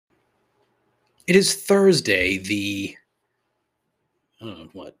It is Thursday, the, I don't know,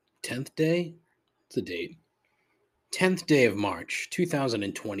 what, 10th day? What's the date? 10th day of March,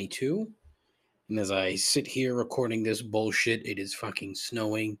 2022. And as I sit here recording this bullshit, it is fucking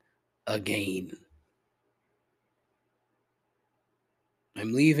snowing again.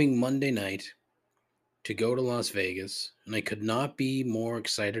 I'm leaving Monday night to go to Las Vegas, and I could not be more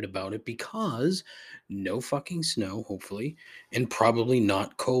excited about it because no fucking snow, hopefully, and probably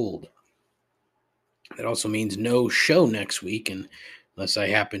not cold. That also means no show next week, unless I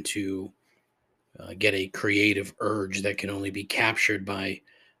happen to get a creative urge that can only be captured by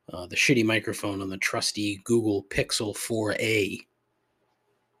the shitty microphone on the trusty Google Pixel 4a.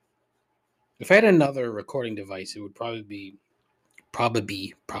 If I had another recording device, it would probably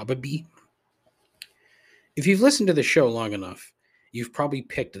be. If you've listened to the show long enough, you've probably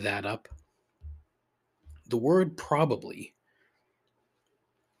picked that up. The word probably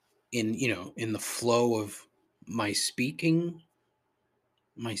in the flow of my speech,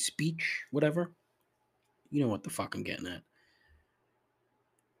 whatever. You know what the fuck I'm getting at.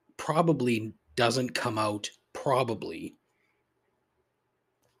 Probably doesn't come out probably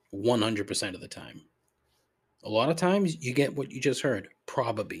 100% of the time. A lot of times you get what you just heard,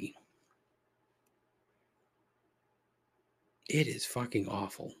 probably. It is fucking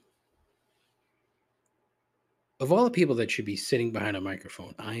awful. Of all the people that should be sitting behind a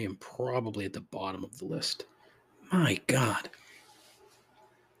microphone, I am probably at the bottom of the list. My God.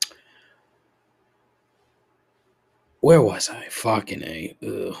 Where was I? Fucking A.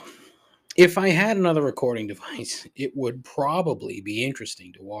 Ugh. If I had another recording device, it would probably be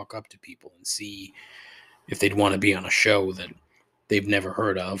interesting to walk up to people and see if they'd want to be on a show that they've never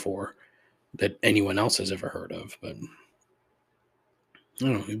heard of or that anyone else has ever heard of. But I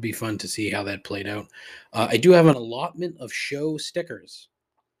don't know, it'd be fun to see how that played out. I do have an allotment of show stickers.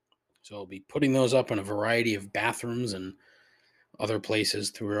 So I'll be putting those up in a variety of bathrooms and other places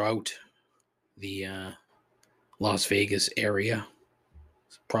throughout the Las Vegas area.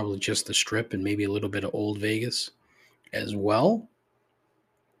 It's probably just the Strip and maybe a little bit of Old Vegas as well.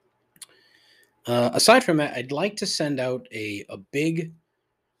 Aside from that, I'd like to send out a big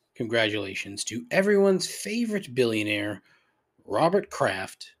congratulations to everyone's favorite billionaire, Robert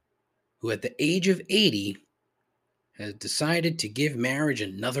Kraft, who at the age of 80 has decided to give marriage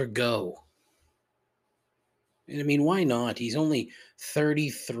another go. And I mean, why not? He's only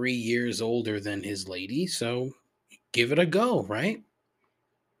 33 years older than his lady, so give it a go, right?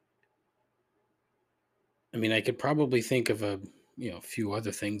 I mean, I could probably think of a few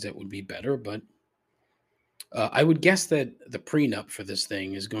other things that would be better, but I would guess that the prenup for this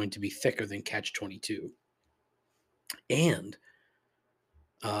thing is going to be thicker than Catch-22. And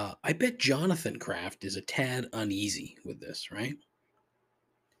I bet Jonathan Kraft is a tad uneasy with this, right?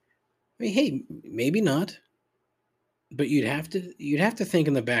 I mean, hey, maybe not, but you'd have to think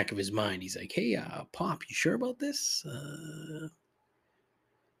in the back of his mind. He's like, hey, Pop, you sure about this?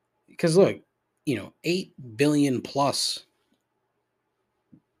 Because look, $8 billion plus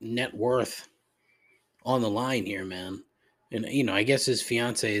net worth on the line here, man. And I guess his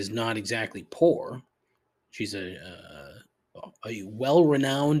fiance is not exactly poor. She's a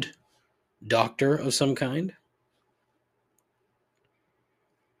well-renowned doctor of some kind.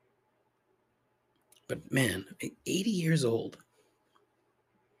 But man, 80 years old.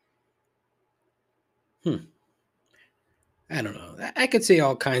 I don't know. I could say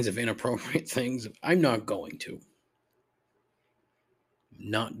all kinds of inappropriate things. I'm not going to.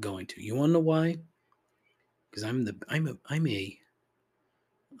 Not going to. You want to know why? Because I'm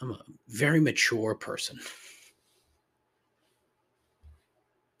a very mature person.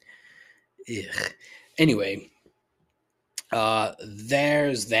 Ugh. Anyway,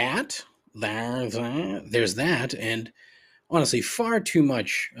 there's that. There's that, and honestly, far too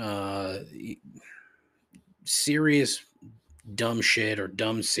much serious dumb shit or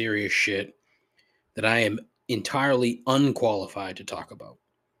dumb serious shit that I am entirely unqualified to talk about.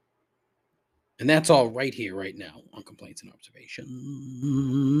 And that's all right here, right now, on Complaints and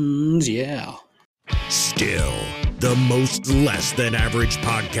Observations. Yeah. Still, the most less than average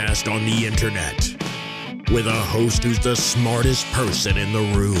podcast on the internet. With a host who's the smartest person in the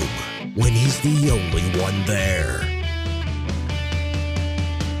room when he's the only one there.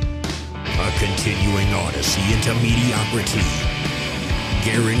 A continuing odyssey into mediocrity.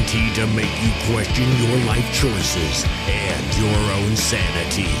 Guaranteed to make you question your life choices and your own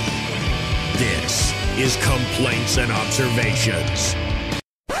sanity. This is Complaints and Observations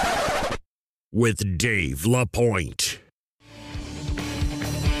with Dave LaPointe.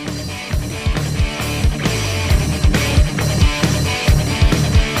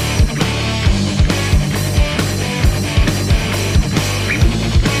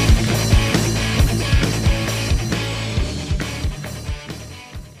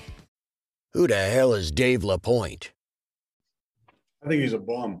 Who the hell is Dave LaPointe? I think he's a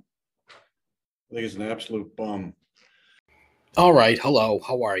bum. I think he's an absolute bum. All right. Hello.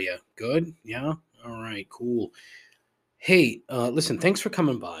 How are you? Good? Yeah? All right. Cool. Hey, listen, thanks for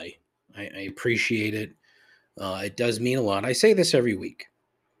coming by. I appreciate it. It does mean a lot. I say this every week.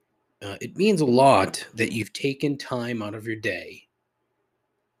 It means a lot that you've taken time out of your day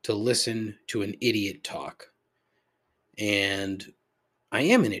to listen to an idiot talk. And I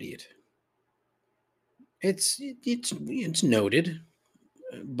am an idiot. It's noted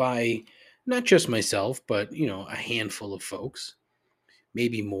by not just myself, but a handful of folks.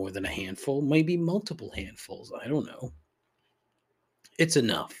 Maybe more than a handful, maybe multiple handfuls. I don't know. It's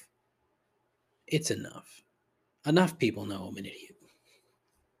enough. It's enough. Enough people know I'm an idiot.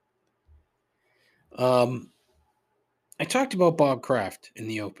 I talked about Bob Kraft in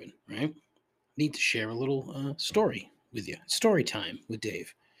the open, right? Need to share a little story with you. Story time with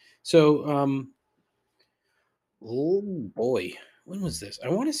Dave. So, oh boy, when was this? I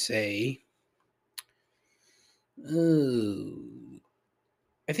want to say, I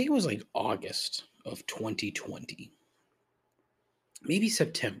think it was like August of 2020, maybe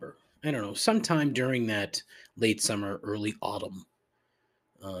September. I don't know, sometime during that late summer, early autumn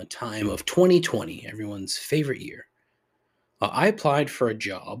time of 2020, everyone's favorite year. I applied for a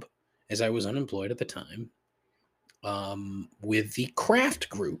job as I was unemployed at the time with the Kraft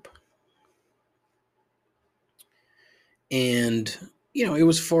Group. And, it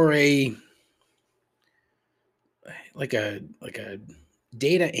was for a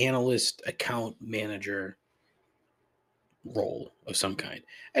data analyst, account manager role of some kind.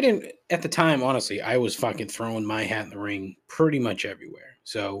 I didn't, at the time, honestly, I was fucking throwing my hat in the ring pretty much everywhere.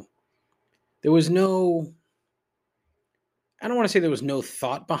 So there was no, I don't want to say there was no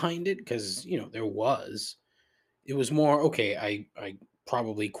thought behind it, because, there was. It was more, okay, I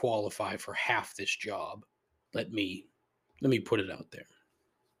probably qualify for half this job. Let me put it out there.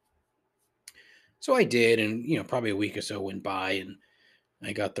 So I did, and probably a week or so went by, and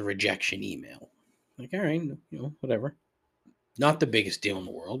I got the rejection email. Like, all right, whatever. Not the biggest deal in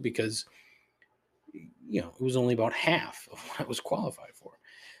the world, because it was only about half of what I was qualified for.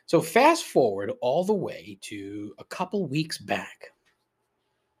 So fast forward all the way to a couple weeks back.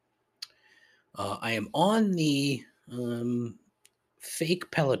 I am on the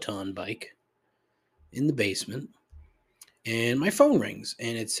fake Peloton bike in the basement, and my phone rings,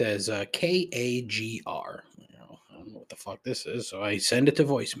 and it says KAGR. I don't know what the fuck this is, so I send it to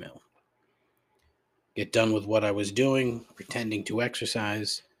voicemail. Get done with what I was doing, pretending to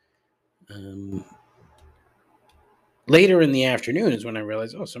exercise. Later in the afternoon is when I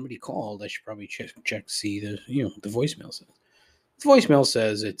realized, oh, somebody called. I should probably check see the the voicemail says. The voicemail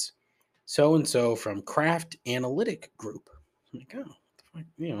says it's so and so from Kraft Analytic Group. I'm like, oh,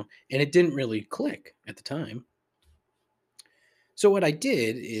 and it didn't really click at the time. So what I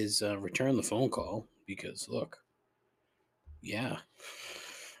did is return the phone call, because look, yeah,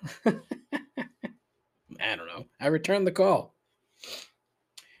 I don't know. I returned the call.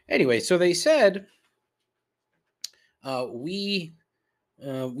 Anyway, so they said, we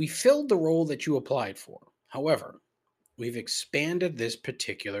filled the role that you applied for. However, we've expanded this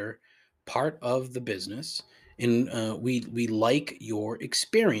particular part of the business, and we like your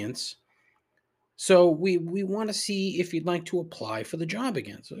experience. So we want to see if you'd like to apply for the job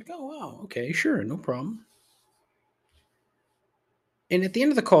again. So like, oh wow, okay, sure, no problem. And at the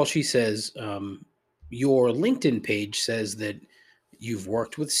end of the call, she says, your LinkedIn page says that you've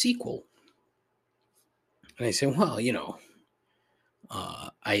worked with SQL. And I said, well,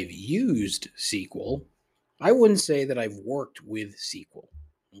 I've used SQL. I wouldn't say that I've worked with SQL.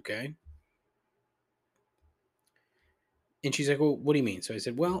 Okay. And she's like, well, what do you mean? So I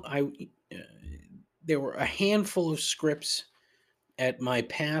said, well, there were a handful of scripts at my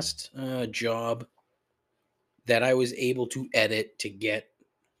past job that I was able to edit to get,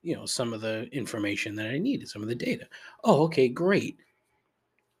 some of the information that I needed, some of the data. Oh, okay, great.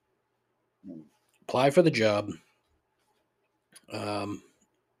 Apply for the job. And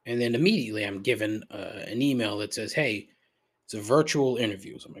then immediately I'm given an email that says, hey, it's a virtual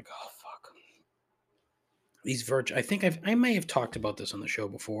interview. So I'm like, oh, fuck. These I think I may have talked about this on the show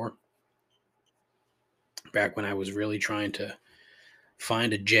before. Back when I was really trying to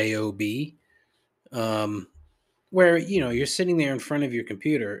find a job, where you're sitting there in front of your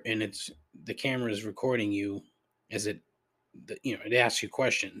computer, and the camera is recording you as it asks you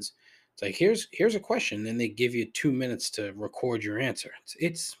questions. It's like, here's a question, then they give you 2 minutes to record your answer.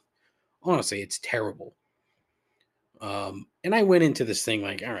 It's honestly, it's terrible. And I went into this thing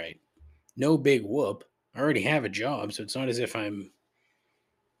like, all right, no big whoop. I already have a job, so it's not as if I'm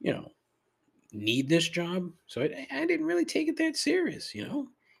need this job. So I didn't really take it that serious, you know.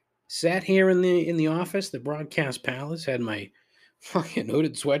 Sat here in the office, the broadcast palace, had my fucking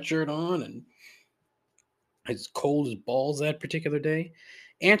hooded sweatshirt on, and it's cold as balls that particular day.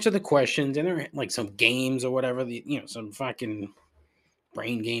 Answer the questions, and there are like some games or whatever, some fucking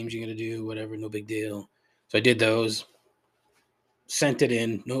brain games you're gonna do, whatever, no big deal. So I did those, sent it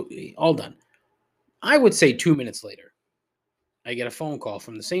in, no, all done. I would say 2 minutes later, I get a phone call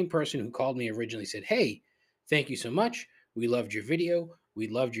from the same person who called me originally. Said, "Hey, thank you so much. We loved your video. We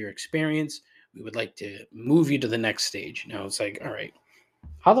loved your experience. We would like to move you to the next stage." Now it's like, all right,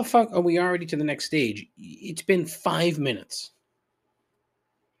 how the fuck are we already to the next stage? It's been 5 minutes.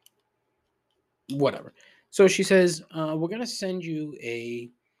 Whatever. So she says, "We're gonna send you a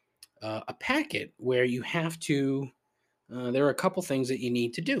packet where you have to. There are a couple things that you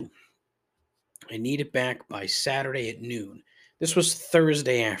need to do. I need it back by Saturday at noon." This was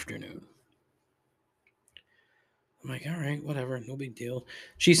Thursday afternoon. I'm like, all right, whatever, no big deal.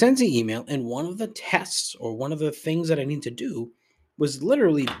 She sends the email, and one of the tests or one of the things that I need to do was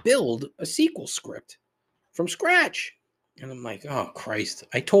literally build a SQL script from scratch. And I'm like, oh, Christ.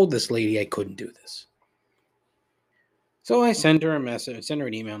 I told this lady I couldn't do this. So I send her a message, send her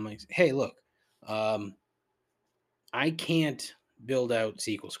an email. I'm like, hey, look, I can't build out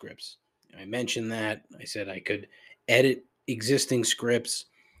SQL scripts. I mentioned that. I said I could edit existing scripts,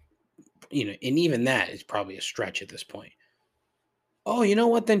 and even that is probably a stretch at this point. Oh, you know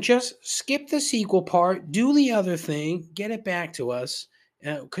what? Then just skip the sequel part, do the other thing, get it back to us.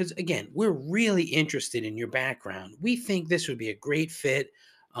 Because again, we're really interested in your background. We think this would be a great fit.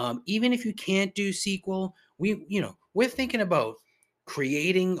 Even if you can't do sequel, we're thinking about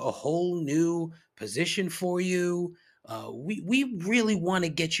creating a whole new position for you. We really want to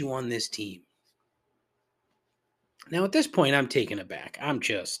get you on this team. Now, at this point, I'm taken aback.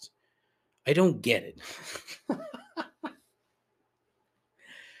 I don't get it.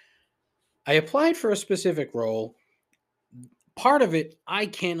 I applied for a specific role. Part of it I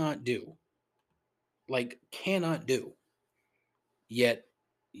cannot do. Like, cannot do. Yet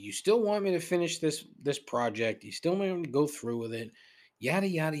you still want me to finish this project. You still want me to go through with it. Yada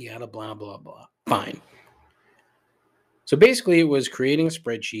yada yada blah blah blah. Fine. So basically it was creating a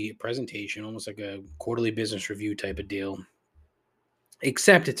spreadsheet, a presentation, almost like a quarterly business review type of deal.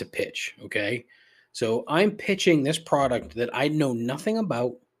 Except it's a pitch, okay? So I'm pitching this product that I know nothing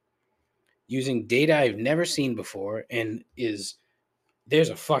about, using data I've never seen before, and there's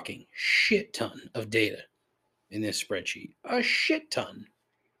a fucking shit ton of data in this spreadsheet. A shit ton.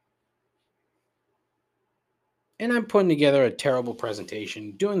 And I'm putting together a terrible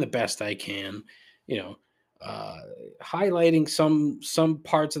presentation, doing the best I can, you know, highlighting some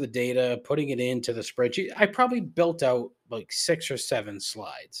parts of the data, putting it into the spreadsheet. I probably built out like 6 or 7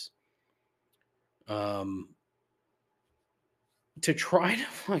 slides to try to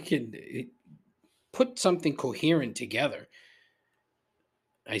fucking put something coherent together.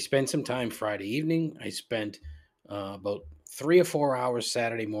 I spent some time Friday evening. I spent about 3 or 4 hours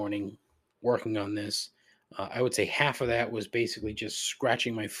Saturday morning working on this. I would say half of that was basically just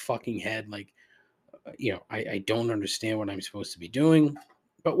scratching my fucking head. Like, I don't understand what I'm supposed to be doing,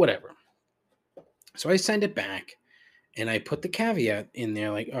 but whatever. So I send it back, and I put the caveat in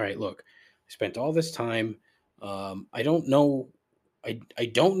there, like, all right, look, I spent all this time. I don't know. I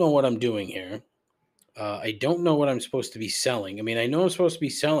don't know what I'm doing here. I don't know what I'm supposed to be selling. I mean, I know I'm supposed to be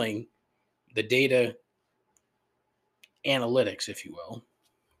selling the data analytics, if you will,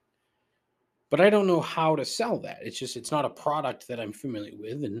 but I don't know how to sell that. It's not a product that I'm familiar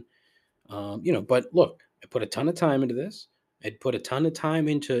with. And, but look, I put a ton of time into this. I'd put a ton of time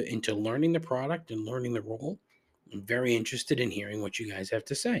into learning the product and learning the role. I'm very interested in hearing what you guys have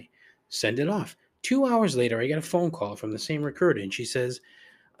to say. Send it off. 2 hours later, I get a phone call from the same recruiter, and she says,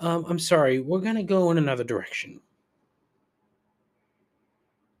 I'm sorry, we're going to go in another direction.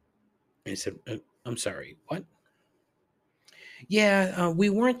 I said, I'm sorry, what? Yeah, we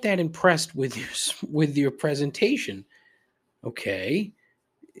weren't that impressed with your presentation. Okay,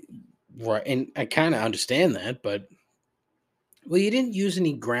 right, and I kind of understand that, but well, you didn't use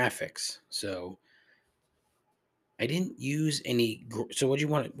any graphics, so I didn't use any. So what do you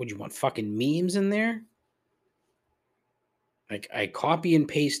want? Would you want fucking memes in there? Like, I copy and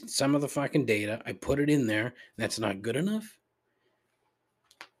paste some of the fucking data, I put it in there. That's not good enough.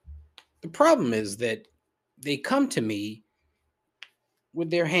 The problem is that they come to me with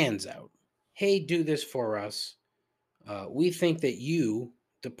their hands out. Hey, do this for us. We think that you,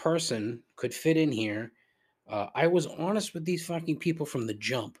 the person, could fit in here. I was honest with these fucking people from the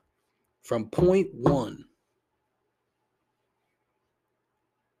jump, from point one.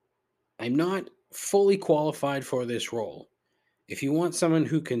 I'm not fully qualified for this role. If you want someone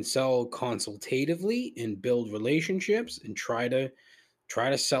who can sell consultatively and build relationships and try to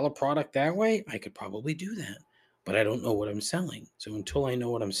sell a product that way, I could probably do that. But I don't know what I'm selling. So until I know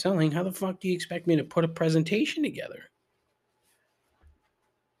what I'm selling, how the fuck do you expect me to put a presentation together?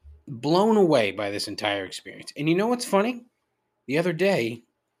 Blown away by this entire experience. And you know what's funny? The other day,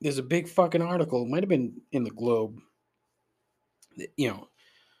 there's a big fucking article, it might have been in the Globe. You know,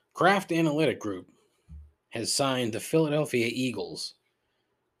 Kraft Analytic Group has signed the Philadelphia Eagles.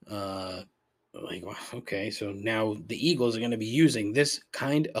 Like, okay, so now the Eagles are going to be using this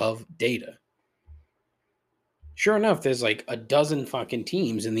kind of data. Sure enough, there's like a dozen fucking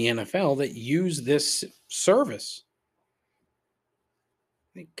teams in the NFL that use this service.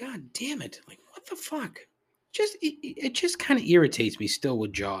 Like, God damn it. Like, what the fuck? It just kind of irritates me still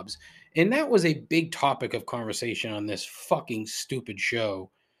with jobs. And that was a big topic of conversation on this fucking stupid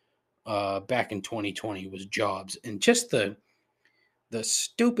show back in 2020 was jobs. And just the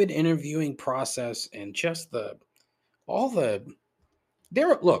stupid interviewing process and just all the there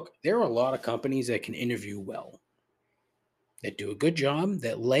are a lot of companies that can interview well, that do a good job,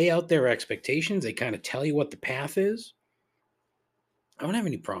 that lay out their expectations, they kind of tell you what the path is. I don't have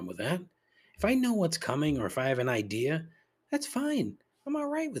any problem with that. If I know what's coming or if I have an idea, that's fine. I'm all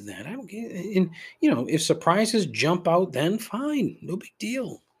right with that. I don't get. And if surprises jump out, then fine, no big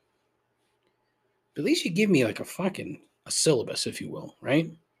deal. But at least you give me like a syllabus, if you will,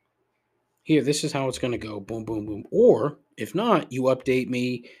 right? Here, this is how it's going to go. Boom, boom, boom. Or if not, you update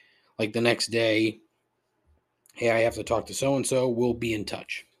me like the next day. Hey, I have to talk to so and so. We'll be in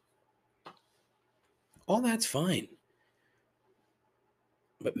touch. All that's fine.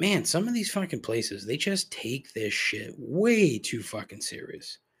 But man, some of these fucking places, they just take this shit way too fucking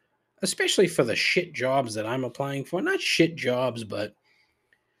serious. Especially for the shit jobs that I'm applying for. Not shit jobs, but,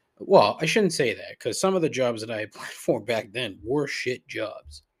 well, I shouldn't say that, because some of the jobs that I applied for back then were shit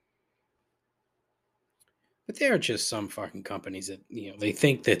jobs. But there are just some fucking companies that, they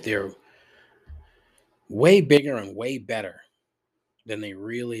think that they're way bigger and way better than they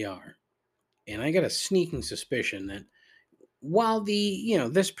really are. And I got a sneaking suspicion that while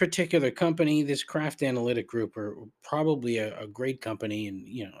this particular company, this Kraft Analytic Group, are probably a great company, and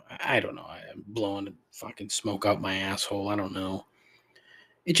I don't know, I'm blowing fucking smoke out my asshole. I don't know.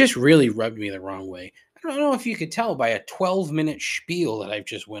 It just really rubbed me the wrong way. I don't know if you could tell by a 12-minute spiel that I've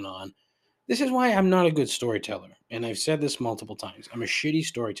just went on. This is why I'm not a good storyteller, and I've said this multiple times. I'm a shitty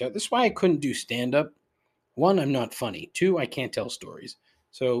storyteller. This is why I couldn't do stand-up. One, I'm not funny. Two, I can't tell stories.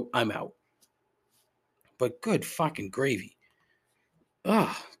 So I'm out. But good fucking gravy.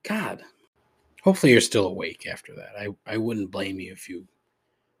 Oh, God. Hopefully you're still awake after that. I wouldn't blame you if you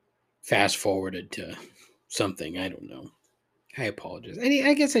fast forwarded to something. I don't know. I apologize.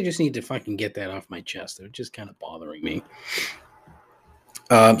 I guess I just need to fucking get that off my chest. They're just kind of bothering me.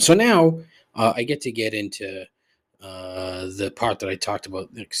 So now I get to get into the part that I talked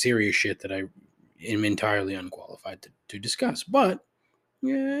about, the serious shit that I am entirely unqualified to discuss. But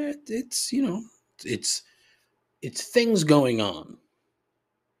yeah, it's things going on.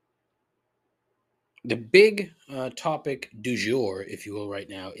 The big topic du jour, if you will, right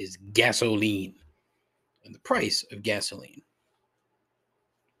now is gasoline and the price of gasoline.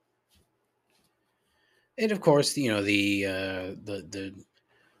 And of course, the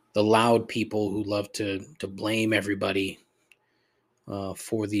loud people who love to blame everybody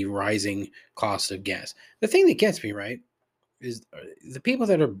for the rising cost of gas. The thing that gets me, right, is the people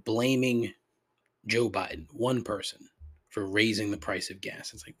that are blaming Joe Biden, one person, for raising the price of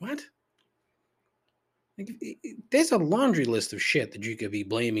gas. It's like, what? There's a laundry list of shit that you could be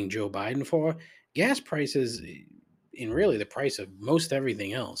blaming Joe Biden for. Gas prices, and really the price of most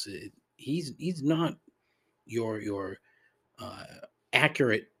everything else. He's not your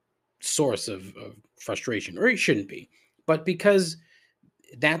accurate source of frustration, or he shouldn't be. But because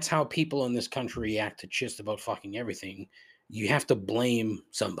that's how people in this country react to just about fucking everything, you have to blame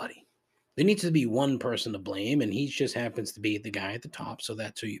somebody. There needs to be one person to blame, and he just happens to be the guy at the top, so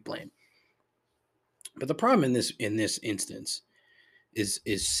that's who you blame. But the problem in this instance is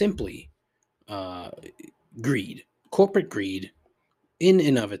simply greed. Corporate greed in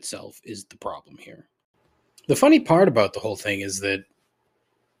and of itself is the problem here. The funny part about the whole thing is that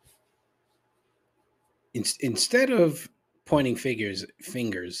instead of pointing fingers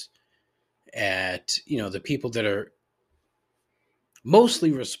at the people that are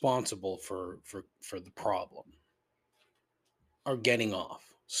mostly responsible for the problem are getting off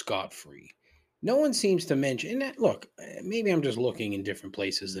scot-free. No one seems to mention that. Look, maybe I'm just looking in different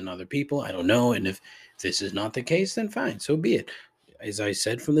places than other people. I don't know. And if this is not the case, then fine, so be it. As I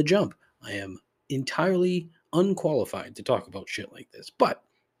said from the jump, I am entirely unqualified to talk about shit like this. But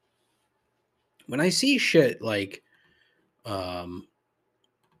when I see shit like,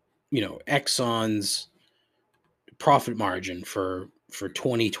 Exxon's profit margin for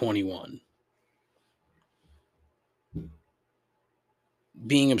 2021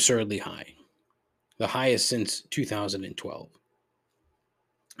 being absurdly high, the highest since 2012.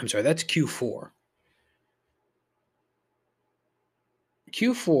 I'm sorry, that's Q4.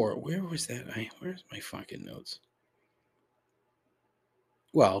 Q4, where was that? Where's my fucking notes?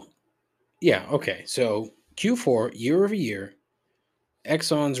 Well, yeah, okay. So Q4, year over year,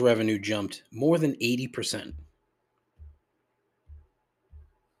 Exxon's revenue jumped more than 80%.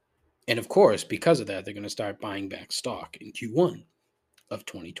 And of course, because of that, they're going to start buying back stock in Q1 of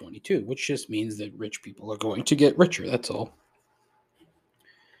 2022, which just means that rich people are going to get richer. That's all.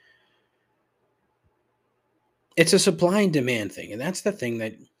 It's a supply and demand thing. And that's the thing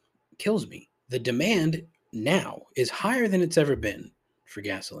that kills me. The demand now is higher than it's ever been for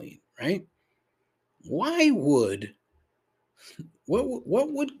gasoline, right? Why would, what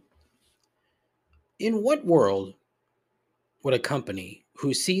would, in what world would a company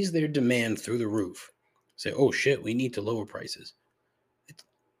who sees their demand through the roof say, oh shit, we need to lower prices?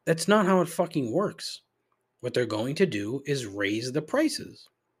 That's not how it fucking works. What they're going to do is raise the prices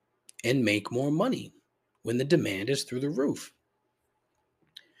and make more money when the demand is through the roof.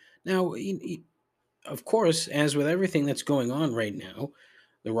 Now, of course, as with everything that's going on right now,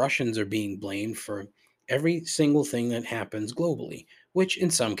 the Russians are being blamed for every single thing that happens globally, which in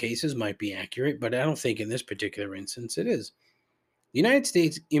some cases might be accurate, but I don't think in this particular instance it is. The United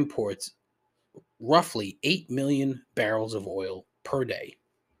States imports roughly 8 million barrels of oil per day.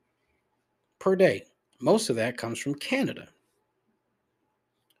 Per day. Most of that comes from Canada.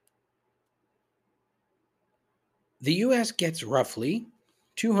 The US gets roughly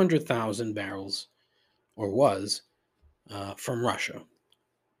 200,000 barrels, or was, from Russia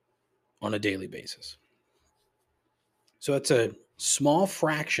on a daily basis. So it's a small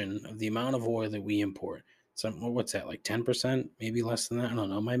fraction of the amount of oil that we import. So what's that, like 10%, maybe less than that? I don't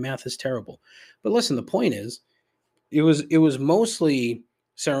know. My math is terrible. But listen, the point is, it was mostly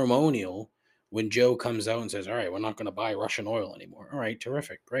ceremonial when Joe comes out and says, all right, we're not going to buy Russian oil anymore. All right,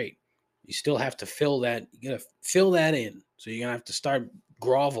 terrific, great. You still have to fill that. You got to fill that in. So you're going to have to start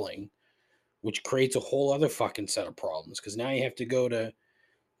groveling, which creates a whole other fucking set of problems because now you have to go to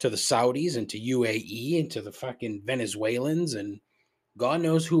the Saudis and to UAE and to the fucking Venezuelans and God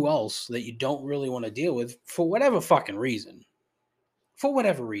knows who else that you don't really want to deal with for whatever fucking reason. For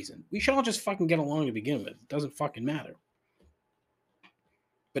whatever reason. We should all just fucking get along to begin with. It doesn't fucking matter.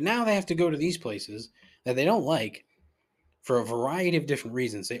 But now they have to go to these places that they don't like for a variety of different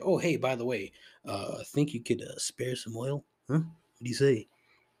reasons. Say, oh, hey, by the way, I think you could spare some oil. Huh? What do you say?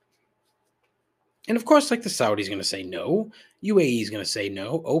 And of course, like the Saudis going to say no. UAE is going to say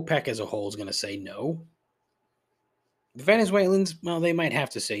no. OPEC as a whole is going to say no. The Venezuelans, well, they might have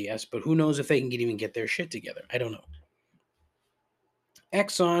to say yes, but who knows if they can even get their shit together. I don't know.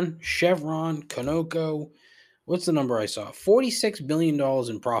 Exxon, Chevron, Conoco, what's the number I saw? $46 billion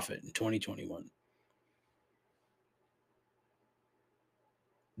in profit in 2021.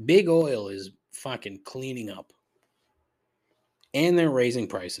 Big oil is fucking cleaning up. And they're raising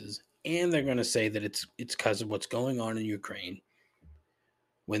prices. And they're going to say that it's because of what's going on in Ukraine.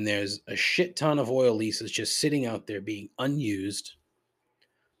 When there's a shit ton of oil leases just sitting out there being unused.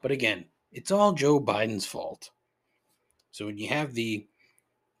 But again, it's all Joe Biden's fault. So when you have the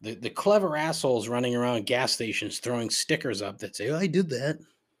clever assholes running around gas stations throwing stickers up that say, oh, I did that.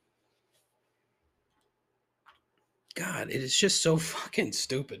 God, it is just so fucking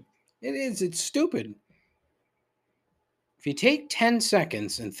stupid. It is. It's stupid. If you take 10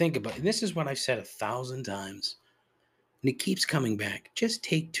 seconds and think about it, this is what I've said 1,000 times, and it keeps coming back. Just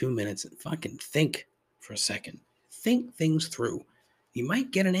take 2 minutes and fucking think for a second. Think things through. You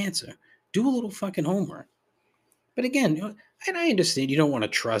might get an answer. Do a little fucking homework. But again, and I understand you don't want to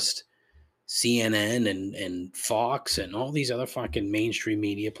trust CNN and Fox and all these other fucking mainstream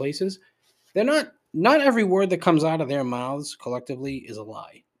media places. They're not every word that comes out of their mouths collectively is a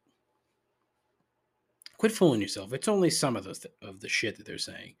lie. Quit fooling yourself. It's only some of the shit that they're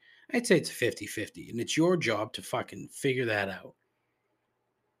saying. I'd say it's 50-50, and it's your job to fucking figure that out.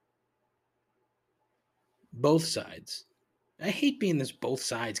 Both sides. I hate being this both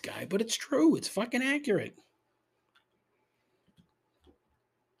sides guy, but it's true. It's fucking accurate.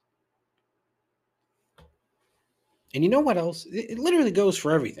 And you know what else? It literally goes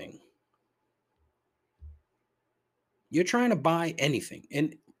for everything. You're trying to buy anything.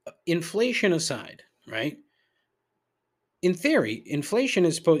 And inflation aside, right? in theory, inflation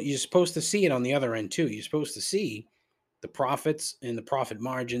is you're supposed to see it on the other end too. You're supposed to see the profits and the profit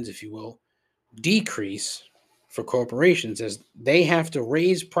margins, if you will, decrease for corporations as they have to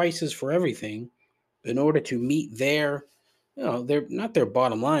raise prices for everything in order to meet their, their not their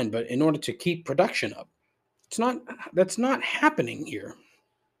bottom line, but in order to keep production up. That's not happening here.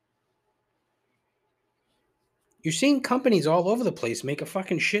 You're seeing companies all over the place make a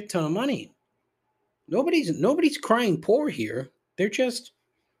fucking shit ton of money. Nobody's crying poor here. They're just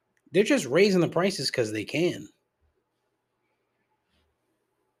raising the prices because they can.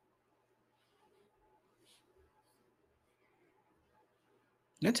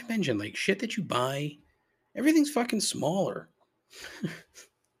 Not to mention, like, shit that you buy, everything's fucking smaller.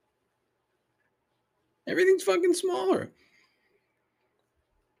 Everything's fucking smaller.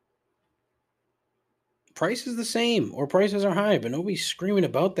 Price is the same or prices are high, but nobody's screaming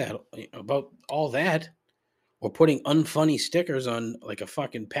about all that, or putting unfunny stickers on like a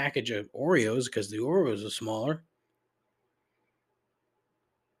fucking package of Oreos because the Oreos are smaller.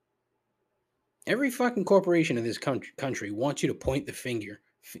 Every fucking corporation in this country wants you to point the finger.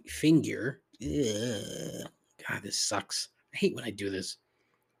 Ugh. God, this sucks. I hate when I do this.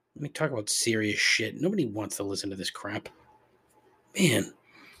 Let me talk about serious shit. Nobody wants to listen to this crap. Man.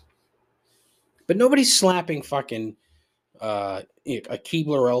 But nobody's slapping fucking a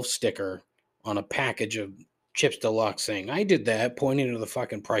Keebler Elf sticker on a package of Chips Deluxe saying, I did that, pointing to the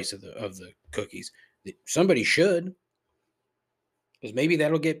fucking price of the cookies. Somebody should. Because maybe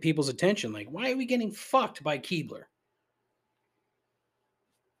that'll get people's attention. Like, why are we getting fucked by Keebler?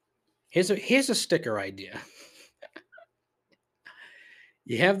 Here's a sticker idea.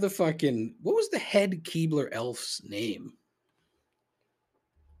 You have the fucking, what was the head Keebler elf's name?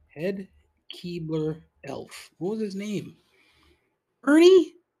 Head Keebler elf. What was his name?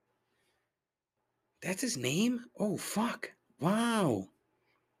 Ernie? That's his name? Oh, fuck. Wow.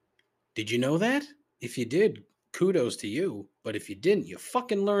 Did you know that? If you did, kudos to you. But if you didn't, you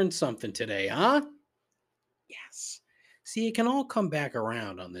fucking learned something today, huh? Yes. See, it can all come back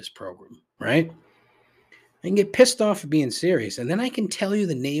around on this program, right? I can get pissed off for being serious, and then I can tell you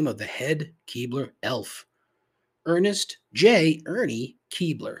the name of the head Keebler elf. Ernest J. Ernie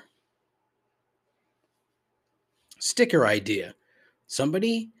Keebler. Sticker idea.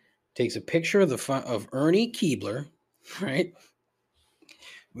 Somebody takes a picture of Ernie Keebler, right?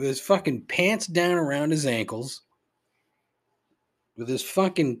 With his fucking pants down around his ankles, with his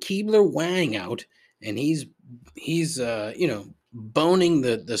fucking Keebler wang out, and he's boning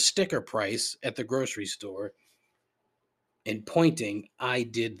the sticker price at the grocery store and pointing, I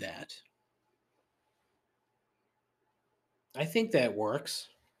did that. I think that works.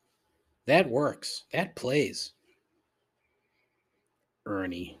 That works. That plays.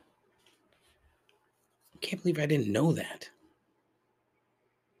 Ernie. I can't believe I didn't know that.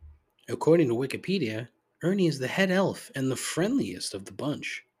 According to Wikipedia, Ernie is the head elf and the friendliest of the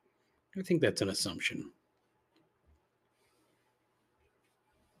bunch. I think that's an assumption.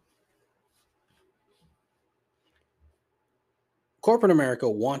 Corporate America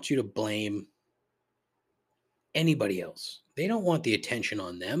wants you to blame anybody else. They don't want the attention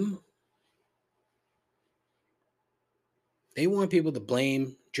on them. They want people to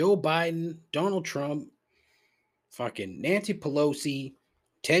blame Joe Biden, Donald Trump, fucking Nancy Pelosi,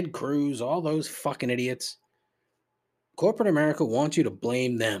 Ted Cruz, all those fucking idiots. Corporate America wants you to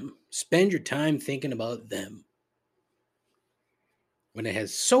blame them. Spend your time thinking about them when it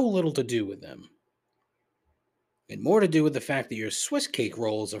has so little to do with them. And more to do with the fact that your Swiss cake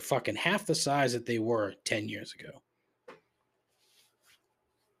rolls are fucking half the size that they were 10 years ago.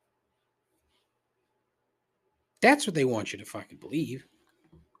 That's what they want you to fucking believe.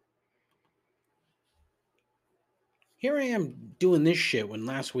 Here I am doing this shit when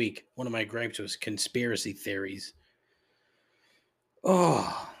last week one of my gripes was conspiracy theories.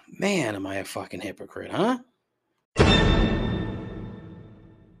 Oh, man, am I a fucking hypocrite, huh?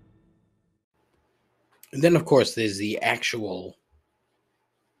 And then, of course, there's the actual,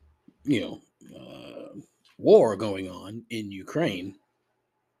 war going on in Ukraine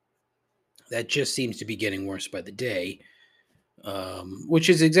that just seems to be getting worse by the day, which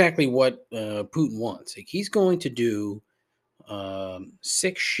is exactly what Putin wants. Like, he's going to do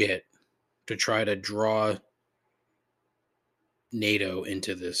sick shit to try to draw NATO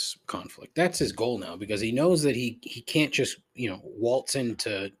into this conflict. That's his goal now, because he knows that he can't just waltz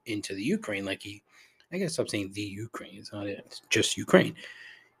into the Ukraine like I gotta stop saying the Ukraine. It's not it. It's just Ukraine.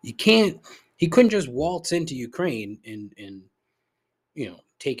 He couldn't just waltz into Ukraine and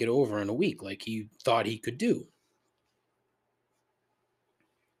take it over in a week like he thought he could do.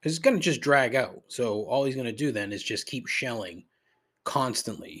 Because it's going to just drag out. So all he's going to do then is just keep shelling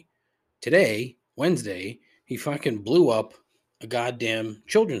constantly. Today, Wednesday, he fucking blew up a goddamn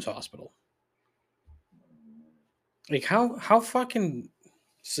children's hospital. Like, how fucking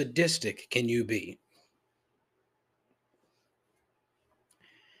sadistic can you be?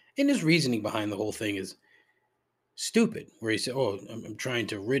 And his reasoning behind the whole thing is stupid. Where he said, "Oh, I'm trying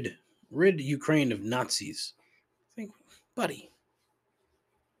to rid Ukraine of Nazis." I think, buddy,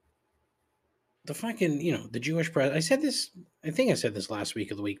 the fucking the Jewish president. I said this. I think I said this last week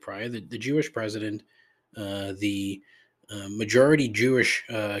or the week prior. The Jewish president, the majority Jewish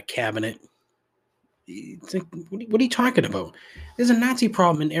cabinet. It's like, what are you talking about? There's a Nazi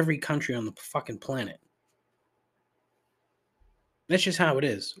problem in every country on the fucking planet. That's just how it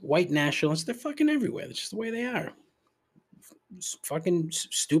is. White nationalists, they're fucking everywhere. That's just the way they are. Fucking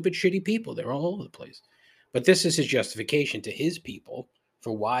stupid, shitty people. They're all over the place. But this is his justification to his people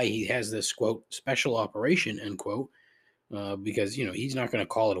for why he has this, quote, special operation, end quote, because, he's not going to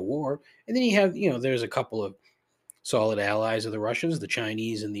call it a war. And then you have, there's a couple of solid allies of the Russians, the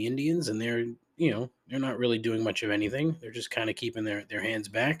Chinese and the Indians, and they're not really doing much of anything. They're just kind of keeping their hands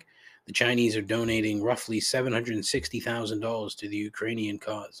back. The Chinese are donating roughly $760,000 to the Ukrainian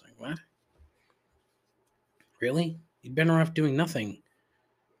cause. Like, what? Really? You'd better off doing nothing.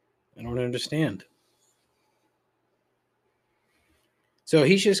 I don't understand. So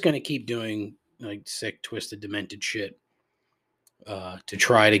he's just going to keep doing like sick, twisted, demented shit to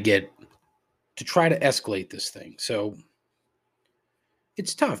try to escalate this thing. So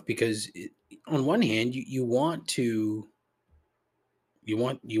it's tough because on one hand, you want to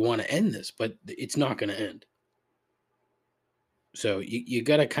end this, but it's not going to end. So you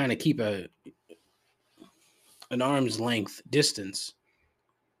got to kind of keep an arm's length distance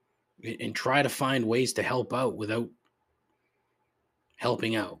and try to find ways to help out without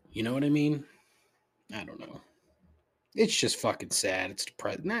helping out. You know what I mean? I don't know. It's just fucking sad. It's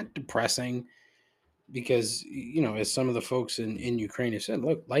not depressing because, as some of the folks in Ukraine have said,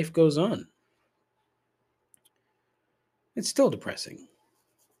 look, life goes on. It's still depressing.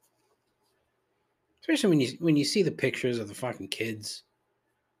 Especially when you see the pictures of the fucking kids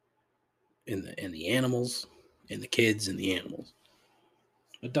and the animals and the kids and the animals.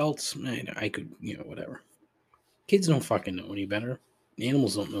 Adults, I could, whatever. Kids don't fucking know any better. The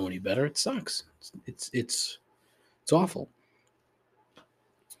animals don't know any better. It sucks. It's awful.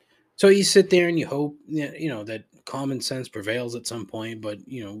 So you sit there and you hope, that common sense prevails at some point, but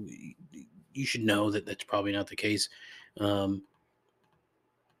you should know that that's probably not the case. The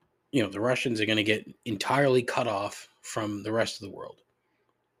Russians are going to get entirely cut off from the rest of the world.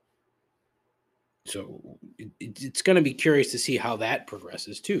 So it's going to be curious to see how that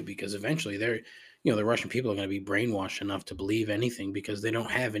progresses too, because eventually the Russian people are going to be brainwashed enough to believe anything because they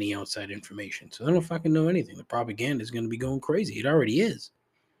don't have any outside information. So they don't fucking know anything. The propaganda is going to be going crazy. It already is.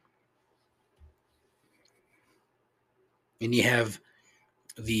 And you have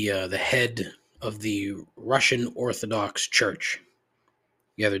the head of the Russian Orthodox Church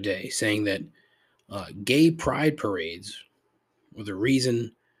the other day saying that gay pride parades were the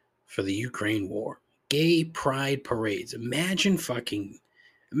reason for the Ukraine war. Gay pride parades. Imagine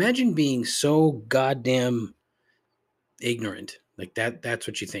being so goddamn ignorant. Like that's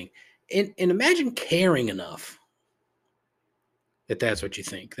what you think. And imagine caring enough that that's what you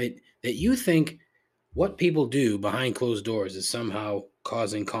think. That you think what people do behind closed doors is somehow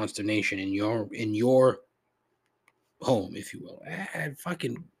causing consternation in your home, if you will. It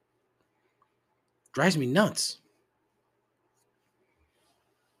fucking drives me nuts.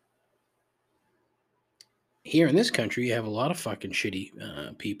 Here in this country, you have a lot of fucking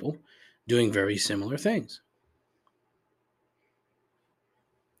shitty people doing very similar things.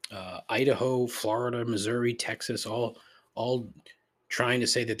 Idaho, Florida, Missouri, Texas, all trying to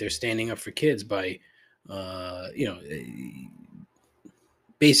say that they're standing up for kids by,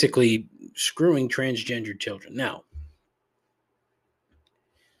 basically screwing transgender children. Now,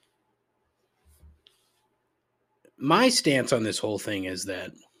 my stance on this whole thing is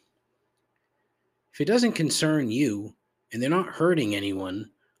that if it doesn't concern you and they're not hurting anyone,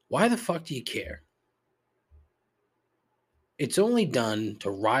 why the fuck do you care? It's only done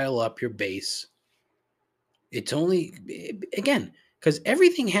to rile up your base. It's only, again, because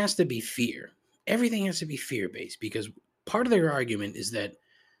everything has to be fear. Everything has to be fear-based because part of their argument is that,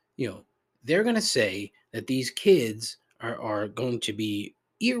 they're going to say that these kids are going to be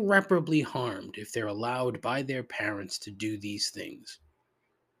irreparably harmed if they're allowed by their parents to do these things.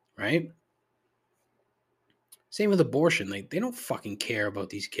 Right? Same with abortion. They don't fucking care about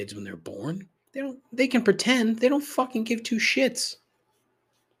these kids when they're born. They can pretend. They don't fucking give two shits.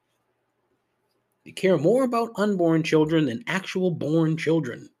 They care more about unborn children than actual born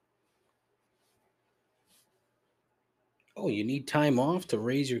children. Oh, you need time off to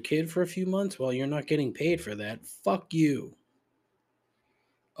raise your kid for a few months? Well, you're not getting paid for that. Fuck you.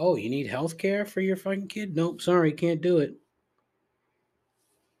 Oh, you need health care for your fucking kid? Nope, sorry, can't do it.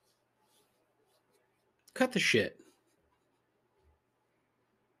 Cut the shit.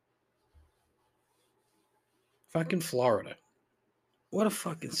 Fucking Florida. What a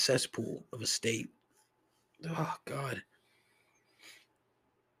fucking cesspool of a state. Oh, God.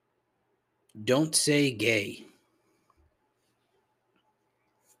 Don't say gay.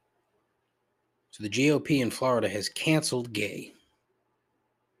 So the GOP in Florida has canceled gay.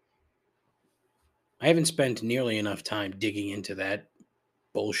 I haven't spent nearly enough time digging into that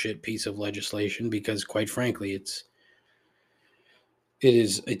bullshit piece of legislation because, quite frankly, it's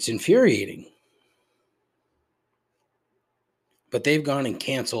infuriating. But they've gone and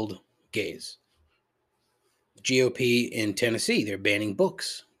canceled gays. The GOP in Tennessee, they're banning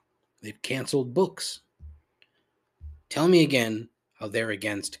books. They've canceled books. Tell me again how they're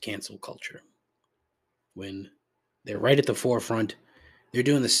against cancel culture when they're right at the forefront. They're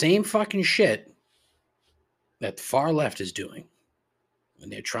doing the same fucking shit that the far left is doing when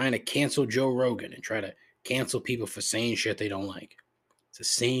they're trying to cancel Joe Rogan and try to cancel people for saying shit they don't like. It's the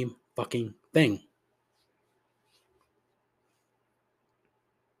same fucking thing.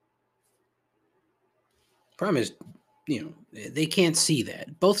 Problem is, they can't see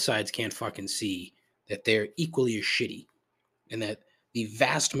that. Both sides can't fucking see that they're equally as shitty and that the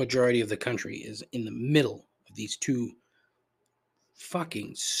vast majority of the country is in the middle of these two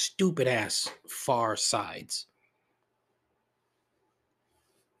fucking stupid ass far sides.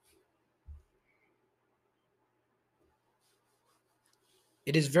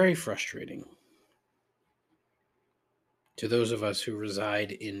 It is very frustrating to those of us who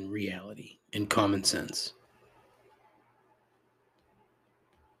reside in reality and common sense.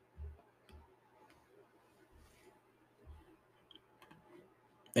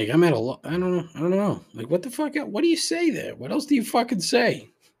 Like, I'm at a I don't know. Like, what the fuck? What do you say there? What else do you fucking say?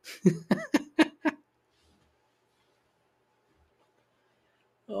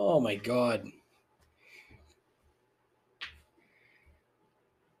 Oh my God.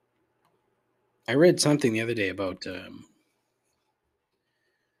 I read something the other day about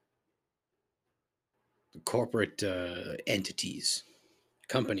corporate entities,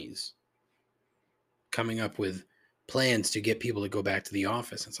 companies coming up with plans to get people to go back to the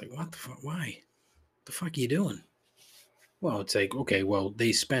office. It's like, what the fuck? Why? What the fuck are you doing? Well, it's like, okay, well,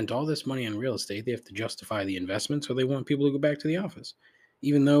 they spent all this money on real estate. They have to justify the investment, so they want people to go back to the office.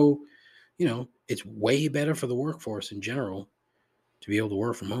 Even though, it's way better for the workforce in general to be able to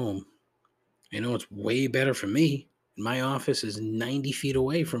work from home. I know it's way better for me. My office is 90 feet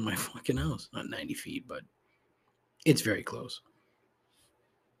away from my fucking house. Not 90 feet, but it's very close.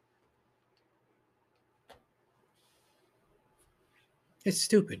 It's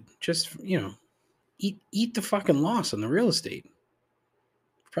stupid. Just, eat the fucking loss on the real estate.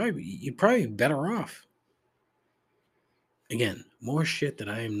 You'd probably be better off. Again, more shit that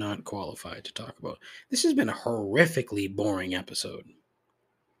I am not qualified to talk about. This has been a horrifically boring episode.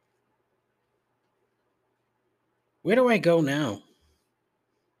 Where do I go now?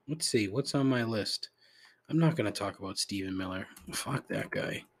 Let's see. What's on my list? I'm not going to talk about Stephen Miller. Fuck that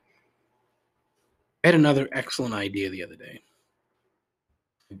guy. I had another excellent idea the other day.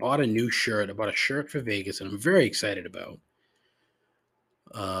 I bought a new shirt. I bought a shirt for Vegas, and I'm very excited about.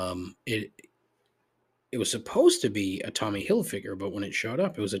 It was supposed to be a Tommy Hilfiger, but when it showed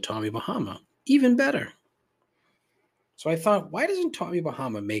up, it was a Tommy Bahama. Even better. So I thought, why doesn't Tommy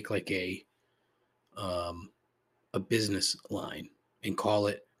Bahama make like a business line and call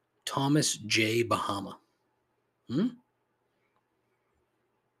it Thomas J. Bahama?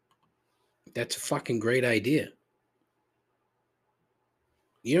 That's a fucking great idea.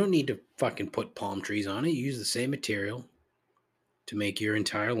 You don't need to fucking put palm trees on it. You use the same material to make your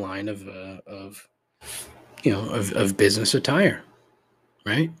entire line of business attire,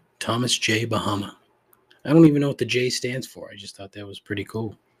 right? Thomas J. Bahama. I don't even know what the J stands for. I just thought that was pretty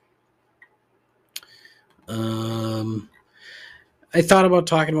cool. I thought about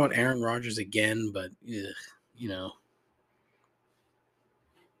talking about Aaron Rodgers again, but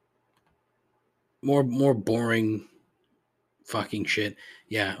more boring fucking shit.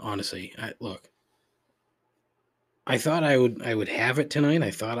 Yeah, honestly, I thought I would have it tonight.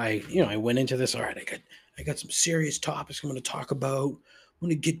 I thought I went into this. All right, I got some serious topics I'm going to talk about. I'm going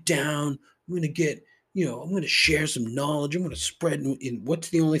to get down. I'm going to get, I'm going to share some knowledge. I'm going to spread. What's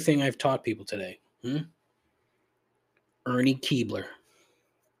the only thing I've taught people today? Ernie Keebler.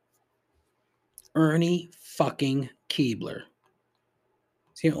 Ernie fucking Keebler.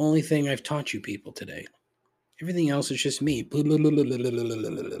 It's the only thing I've taught you people today. Everything else is just me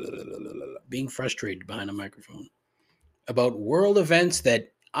being frustrated behind a microphone about world events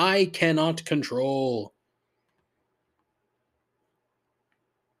that I cannot control.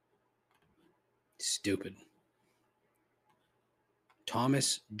 Stupid.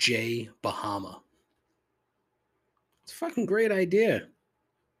 Thomas J. Bahama. It's a fucking great idea.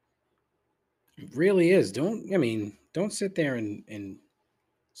 It really is. Don't sit there and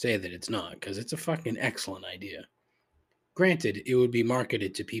say that it's not, because it's a fucking excellent idea. Granted, it would be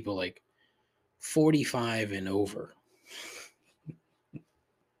marketed to people like 45 and over.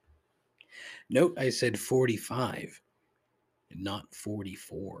 Note I said 45 and not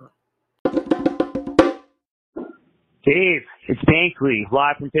 44. Dave, it's Bankley,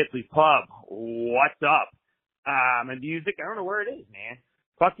 live from Pitsley's Pub. What's up? My music, I don't know where it is, man.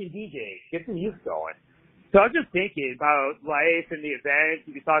 Fucking DJ, get some music going. So I was just thinking about life and the events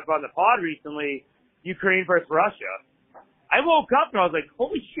you talked about in the pod recently, Ukraine versus Russia. I woke up and I was like,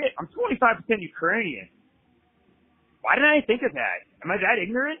 holy shit, I'm 25% Ukrainian. Why didn't I think of that? Am I that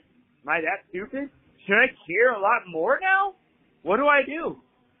ignorant? Am I that stupid? Should I care a lot more now? What do I do?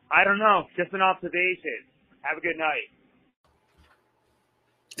 I don't know. Just an observation. Have a good night.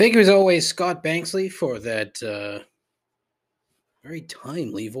 Thank you as always, Scott Banksley, for that very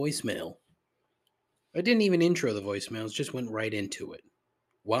timely voicemail. I didn't even intro the voicemails, just went right into it.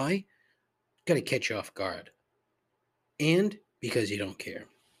 Why? Got to catch you off guard. And because you don't care.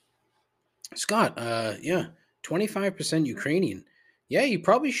 Scott, 25% Ukrainian. Yeah, you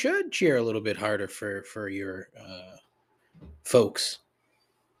probably should cheer a little bit harder for your folks.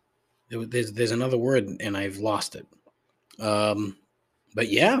 There's another word, and I've lost it. But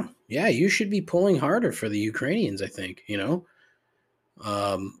yeah, you should be pulling harder for the Ukrainians, I think,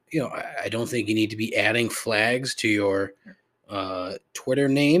 I don't think you need to be adding flags to your Twitter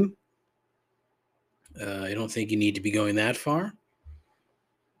name. I don't think you need to be going that far.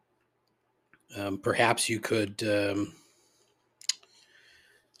 Perhaps you could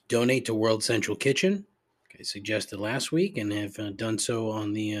donate to World Central Kitchen. I suggested last week and have done so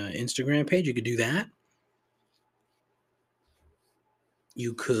on the Instagram page. You could do that.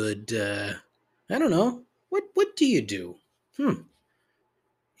 You could, I don't know. What do you do?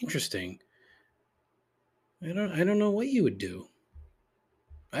 Interesting. I don't know what you would do.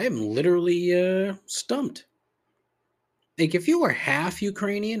 I am literally stumped. Like, if you were half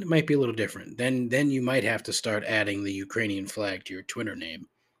Ukrainian, it might be a little different. Then you might have to start adding the Ukrainian flag to your Twitter name.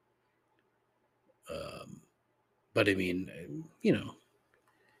 But I mean,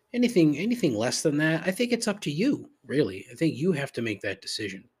 anything less than that, I think it's up to you. Really, I think you have to make that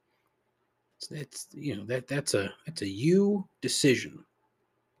decision. That's a you decision.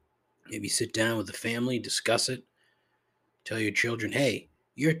 Maybe sit down with the family, discuss it. Tell your children, hey,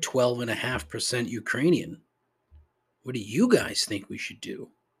 you're 12.5% Ukrainian. What do you guys think we should do?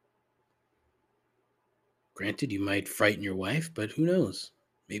 Granted, you might frighten your wife, but who knows?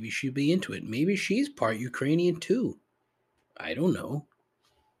 Maybe she'd be into it. Maybe she's part Ukrainian too. I don't know.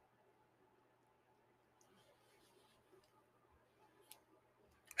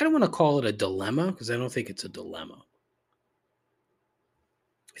 I don't want to call it a dilemma because I don't think it's a dilemma.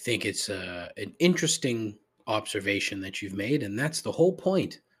 I think it's an interesting observation that you've made, and that's the whole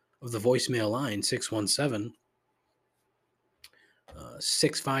point of the voicemail line 617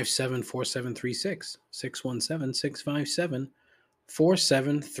 657 4736. 617 657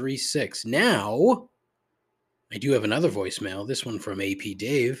 4736. Now, I do have another voicemail, this one from AP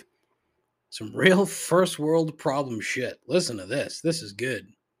Dave. Some real first world problem shit. Listen to this. This is good.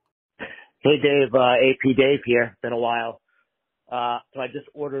 Hey Dave, AP Dave here. Been a while. So I just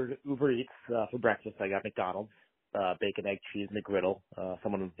ordered Uber Eats for breakfast. I got McDonald's, bacon, egg, cheese, McGriddle.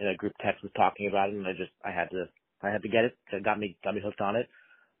 Someone in a group text was talking about it, and I had to get it. So it got me hooked on it.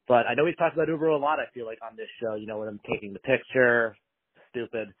 But I know we've talked about Uber a lot, I feel like, on this show, when I'm taking the picture,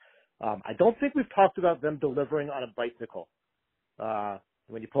 stupid. I don't think we've talked about them delivering on a bicycle.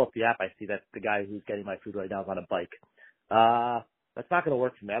 When you pull up the app, I see that the guy who's getting my food right now is on a bike. That's not going to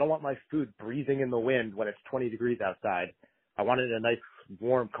work for me. I don't want my food breathing in the wind when it's 20 degrees outside. I want it in a nice,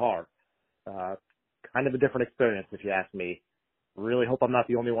 warm car. Kind of a different experience, if you ask me. Really hope I'm not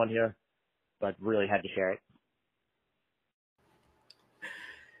the only one here, but really had to share it.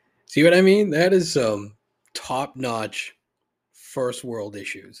 See what I mean? That is some top-notch first world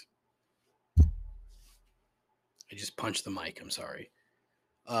issues. I just punched the mic. I'm sorry.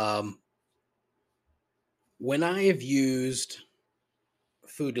 When I have used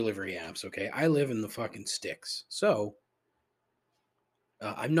food delivery apps, okay, I live in the fucking sticks. So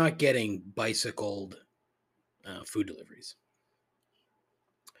I'm not getting bicycled food deliveries.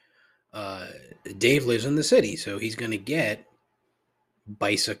 Dave lives in the city, so he's going to get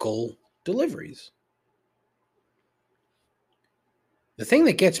bicycle deliveries. The thing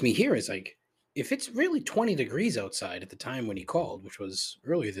that gets me here is like, if it's really 20 degrees outside at the time when he called, which was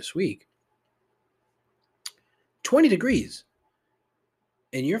earlier this week, 20 degrees,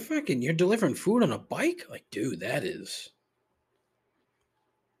 and you're delivering food on a bike? Like, dude, that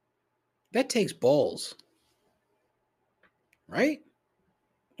takes balls, right?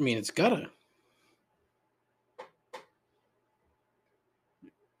 I mean, it's gotta,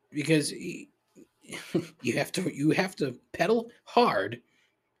 because you have to pedal hard,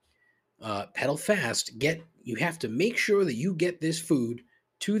 pedal fast. You have to make sure that you get this food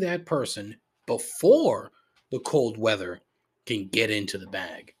to that person before the cold weather can get into the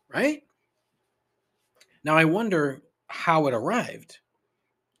bag, right? Now I wonder how it arrived.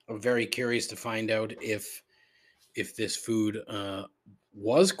 I'm very curious to find out if this food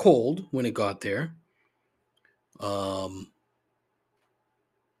was cold when it got there.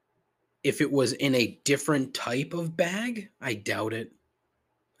 If it was in a different type of bag, I doubt it.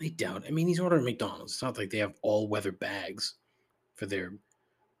 I mean, he's ordering McDonald's. It's not like they have all weather bags for their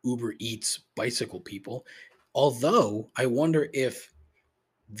Uber Eats bicycle people. Although, I wonder if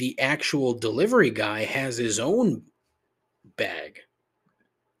the actual delivery guy has his own bag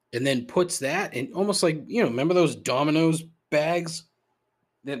and then puts that in, almost like, remember those Domino's bags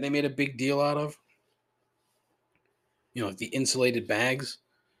that they made a big deal out of? The insulated bags.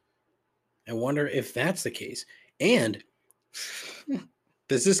 I wonder if that's the case. And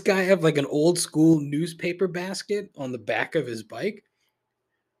does this guy have like an old school newspaper basket on the back of his bike?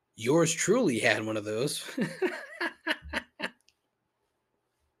 Yours truly had one of those.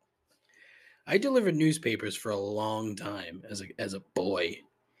 I delivered newspapers for a long time as a boy.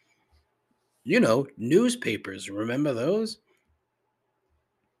 Newspapers. Remember those?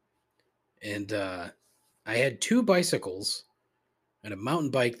 And I had 2 bicycles and a mountain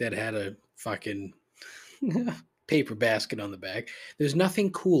bike that had a fucking paper basket on the back. There's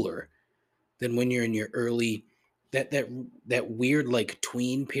nothing cooler than when you're in your early that weird like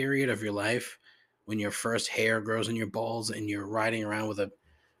tween period of your life when your first hair grows in your balls and you're riding around with a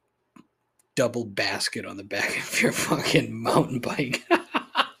double basket on the back of your fucking mountain bike.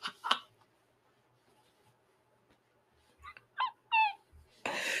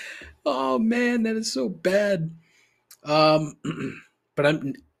 Oh man, that is so bad. But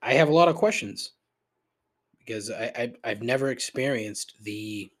I have a lot of questions because I've never experienced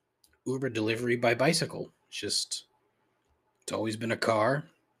the Uber delivery by bicycle. It's always been a car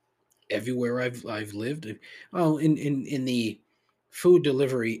everywhere I've lived. Well, in the food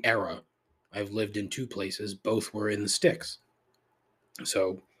delivery era, I've lived in 2 places. Both were in the sticks,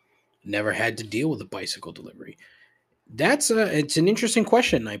 so never had to deal with a bicycle delivery. It's an interesting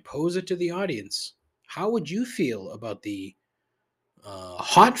question. I pose it to the audience. How would you feel about the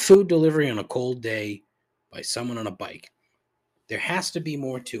hot food delivery on a cold day by someone on a bike? There has to be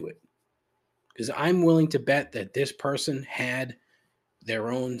more to it, because I'm willing to bet that this person had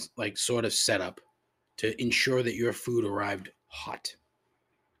their own like sort of setup to ensure that your food arrived hot,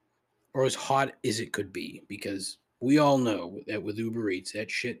 or as hot as it could be, because we all know that with Uber Eats, that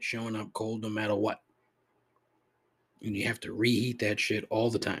shit showing up cold no matter what. And you have to reheat that shit all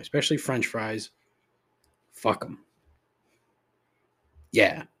the time, especially French fries. Fuck them.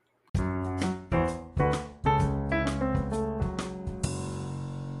 Yeah.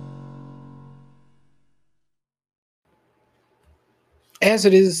 As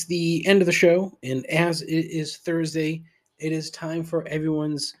it is the end of the show, and as it is Thursday, it is time for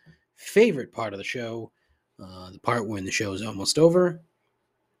everyone's favorite part of the show, the part when the show is almost over.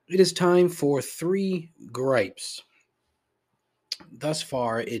 It is time for 3 gripes. Thus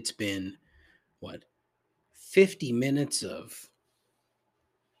far, it's been, 50 minutes of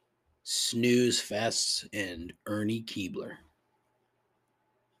snooze fests and Ernie Keebler.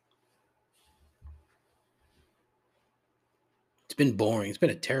 It's been boring. It's been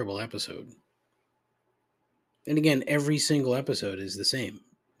a terrible episode. And again, every single episode is the same.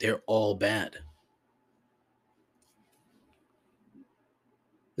 They're all bad.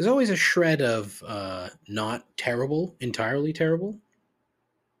 There's always a shred of not terrible, entirely terrible.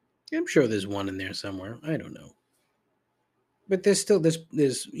 I'm sure there's one in there somewhere. I don't know. But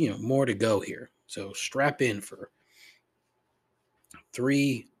there's more to go here. So strap in for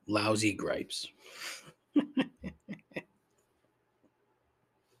 3 lousy gripes.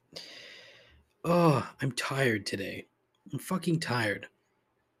 Oh, I'm tired today. I'm fucking tired.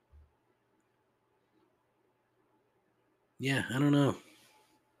 Yeah, I don't know.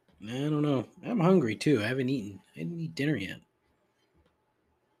 I don't know. I'm hungry too. I haven't eaten. I didn't eat dinner yet.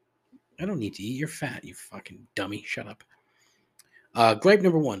 I don't need to eat. You're fat, you fucking dummy. Shut up. Gripe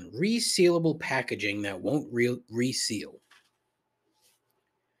number 1: resealable packaging that won't reseal.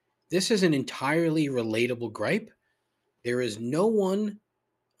 This is an entirely relatable gripe. There is no one.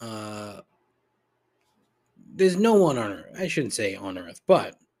 There's no one on Earth. I shouldn't say on Earth,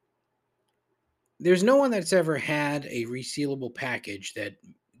 but there's no one that's ever had a resealable package that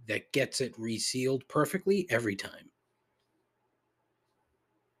gets it resealed perfectly every time,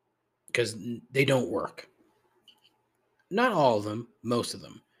 because they don't work. Not all of them, most of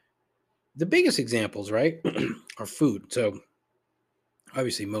them. The biggest examples, right, are food. So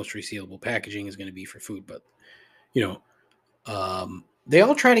obviously most resealable packaging is going to be for food, but you know, they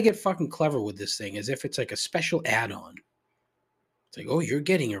all try to get fucking clever with this thing as if it's like a special add-on. It's like, oh, you're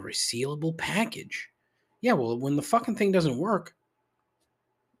getting a resealable package. Yeah, well, when the fucking thing doesn't work,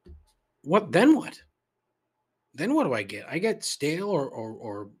 what then? What? Then what do I get? I get stale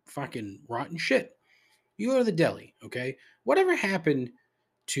or fucking rotten shit. You go to the deli, okay? Whatever happened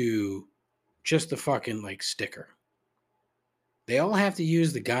to just the fucking like sticker? They all have to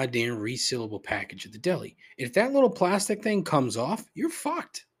use the goddamn resealable package at the deli. If that little plastic thing comes off, you're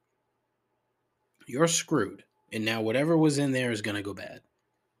fucked. You're screwed. And now whatever was in there is going to go bad.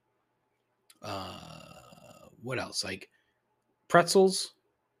 What else? Like pretzels.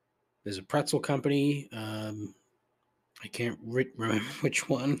 There's a pretzel company. I can't remember which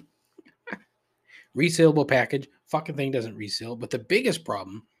one. Resealable package. Fucking thing doesn't reseal. But the biggest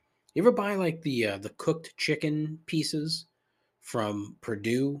problem, you ever buy like the cooked chicken pieces from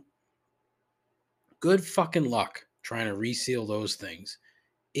Purdue? Good fucking luck trying to reseal those things.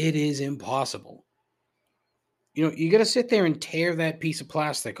 It is impossible. You know, you got to sit there and tear that piece of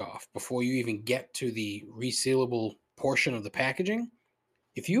plastic off before you even get to the resealable portion of the packaging.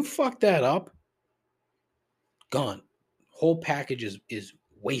 If you fuck that up, gone. Whole package is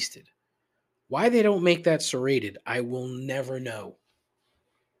wasted. Why they don't make that serrated, I will never know.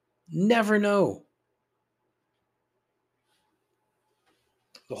 Never know.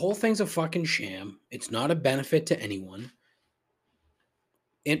 The whole thing's a fucking sham. It's not a benefit to anyone.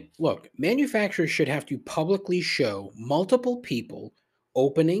 And look, manufacturers should have to publicly show multiple people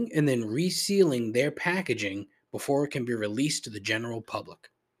opening and then resealing their packaging before it can be released to the general public.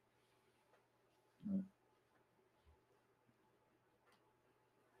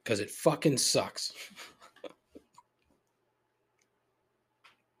 Because it fucking sucks.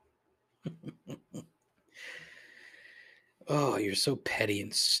 Oh, you're so petty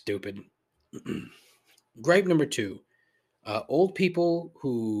and stupid. Gripe number 2. Old people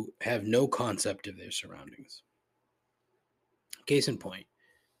who have no concept of their surroundings. Case in point,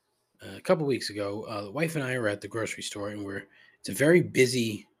 a couple weeks ago, the wife and I were at the grocery store, and it's a very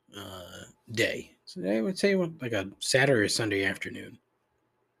busy day. So I would say like a Saturday or Sunday afternoon.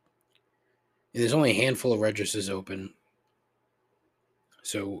 And there's only a handful of registers open.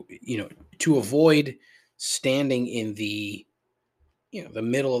 So, you know, to avoid standing in the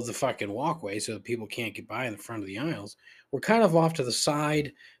middle of the fucking walkway so that people can't get by in the front of the aisles, we're kind of off to the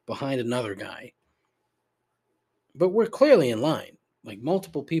side behind another guy. But we're clearly in line. Like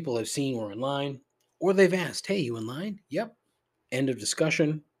multiple people have seen we're in line, or they've asked, hey, you in line? Yep. End of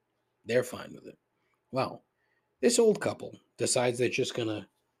discussion. They're fine with it. Well, this old couple decides they're just going to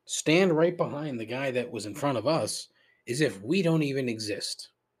stand right behind the guy that was in front of us as if we don't even exist.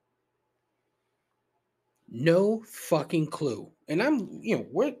 No fucking clue. And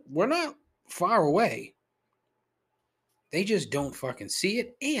we're not far away. They just don't fucking see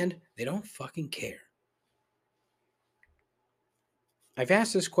it, and they don't fucking care. I've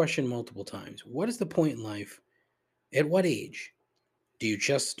asked this question multiple times. What is the point in life? At what age do you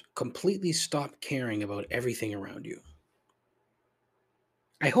just completely stop caring about everything around you?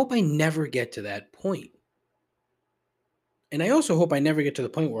 I hope I never get to that point. And I also hope I never get to the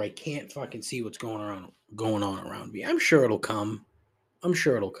point where I can't fucking see what's going on around me. I'm sure it'll come.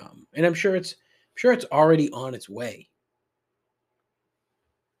 And I'm sure it's already on its way.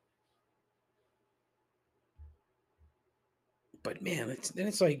 But man,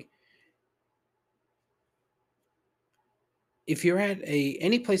 it's like if you're at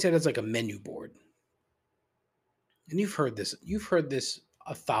any place that has like a menu board, and you've heard this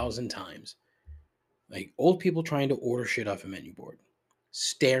 1,000 times, like old people trying to order shit off a menu board,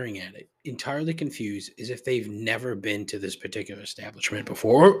 staring at it, entirely confused, as if they've never been to this particular establishment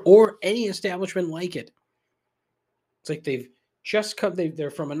before or any establishment like it. It's like they've just come,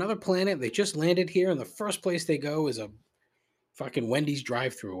 they're from another planet, they just landed here, and the first place they go is a fucking Wendy's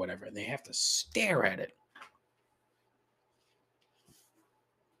drive-thru or whatever, and they have to stare at it.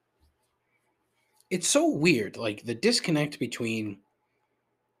 it's so weird, like the disconnect between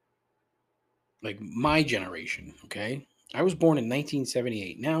like my generation, okay? I was born in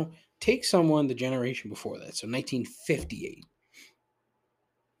 1978. Now, take someone the generation before that, so 1958.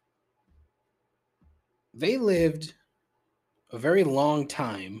 They lived a very long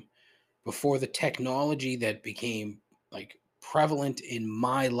time before the technology that became like prevalent in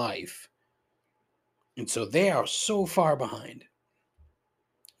my life. And so they are so far behind.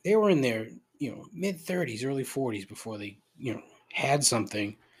 They were in their, mid 30s, early 40s before they, had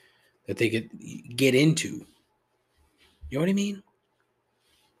something that they could get into. You know what I mean?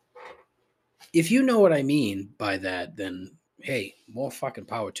 If you know what I mean by that, then hey, more fucking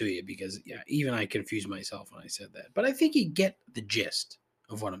power to you, because yeah, even I confused myself when I said that. But I think you get the gist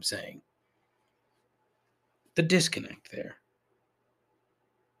of what I'm saying. The disconnect there.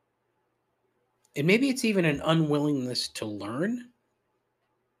 And maybe it's even an unwillingness to learn.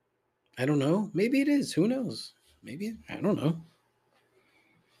 I don't know. Maybe it is. Who knows? Maybe, I don't know.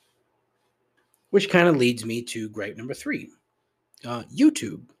 Which kind of leads me to gripe number 3.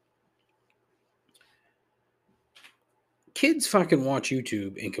 YouTube. Kids fucking watch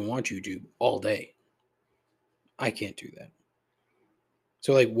YouTube and can watch YouTube all day. I can't do that.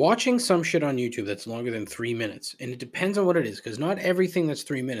 So, like, watching some shit on YouTube that's longer than 3 minutes, and it depends on what it is, because not everything that's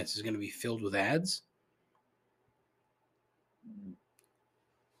 3 minutes is going to be filled with ads.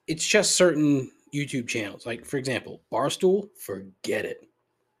 It's just certain YouTube channels. Like, for example, Barstool, forget it.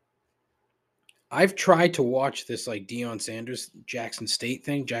 I've tried to watch this, like, Deion Sanders, Jacksonville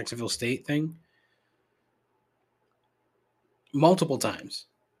State thing, multiple times.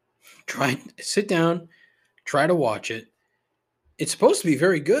 Sit down, try to watch it. It's supposed to be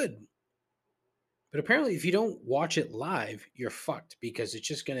very good. But apparently, if you don't watch it live, you're fucked, because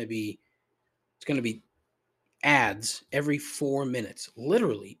it's going to be ads every 4 minutes,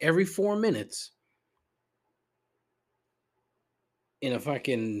 literally every 4 minutes in a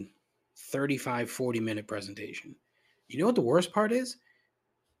fucking 35-40 minute presentation. You know what the worst part is?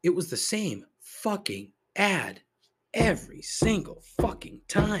 It was the same fucking ad every single fucking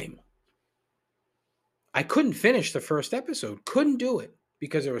time. I couldn't finish the first episode. Couldn't do it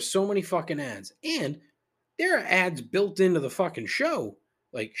because there were so many fucking ads. And there are ads built into the fucking show.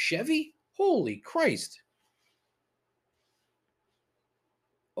 Like Chevy? Holy Christ.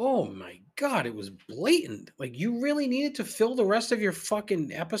 Oh my God, it was blatant. Like, you really needed to fill the rest of your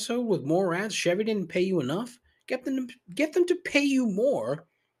fucking episode with more ads? Chevy didn't pay you enough? Get them to pay you more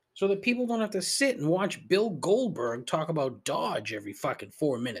so that people don't have to sit and watch Bill Goldberg talk about Dodge every fucking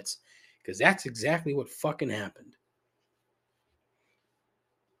 4 minutes. Because that's exactly what fucking happened.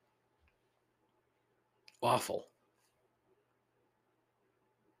 Awful.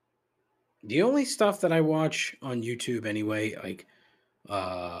 The only stuff that I watch on YouTube anyway, like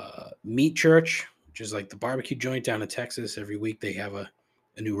Meat Church, which is like the barbecue joint down in Texas. Every week they have a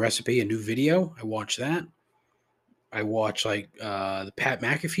new recipe, a new video. I watch that. I watch like the Pat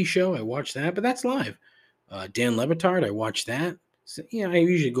McAfee show. I watch that, but that's live. Dan Levitard, I watch that. So, I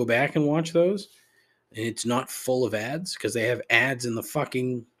usually go back and watch those. And it's not full of ads because they have ads in the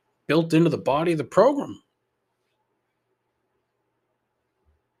fucking built into the body of the program.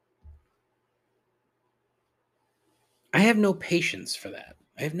 I have no patience for that.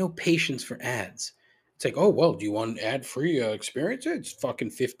 I have no patience for ads. It's like, oh, well, do you want an ad-free experience? It's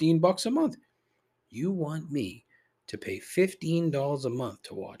fucking $15 a month. You want me to pay $15 a month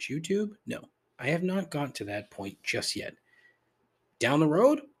to watch YouTube? No, I have not gotten to that point just yet. Down the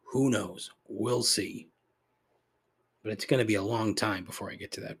road, who knows? We'll see. But it's going to be a long time before I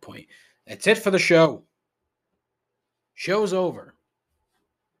get to that point. That's it for the show. Show's over.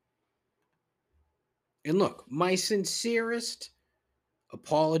 And look, my sincerest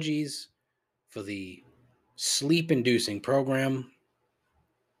apologies for the sleep-inducing program.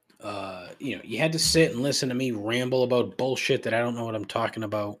 You had to sit and listen to me ramble about bullshit that I don't know what I'm talking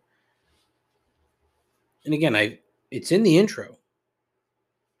about. And again, it's in the intro.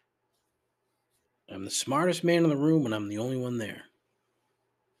 I'm the smartest man in the room and I'm the only one there.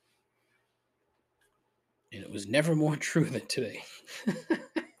 And it was never more true than today.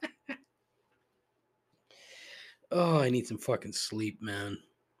 Oh, I need some fucking sleep, man.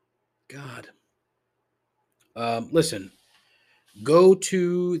 God. Listen, go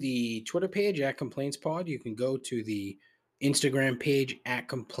to the Twitter page at Complaints Pod. You can go to the Instagram page at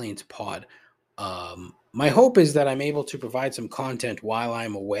Complaints Pod. My hope is that I'm able to provide some content while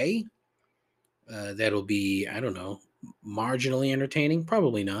I'm away. That'll be, I don't know, marginally entertaining.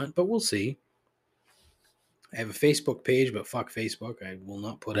 Probably not, but we'll see. I have a Facebook page, but fuck Facebook. I will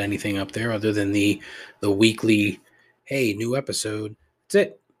not put anything up there other than the weekly, hey, new episode. That's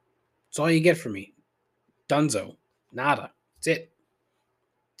it. That's all you get from me. Dunzo. Nada. That's it.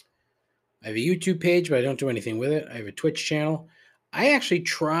 I have a YouTube page, but I don't do anything with it. I have a Twitch channel. I actually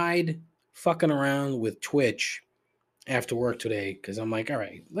tried fucking around with Twitch after work today because I'm like, all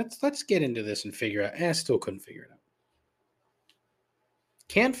right, let's get into this and figure it out. I still couldn't figure it out.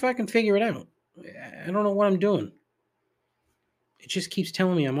 Can't fucking figure it out. I don't know what I'm doing. It just keeps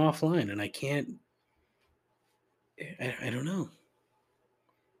telling me I'm offline, and I can't. I don't know.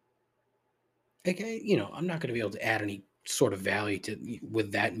 Like, I'm not going to be able to add any sort of value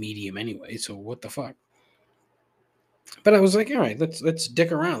with that medium anyway. So what the fuck? But I was like, all right, let's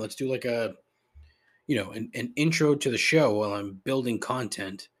dick around. Let's do like a, an intro to the show while I'm building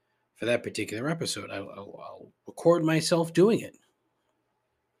content for that particular episode. I'll record myself doing it.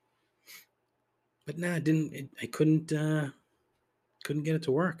 But nah, it didn't. I couldn't get it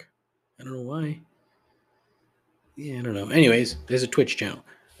to work. I don't know why. Yeah, I don't know. Anyways, there's a Twitch channel.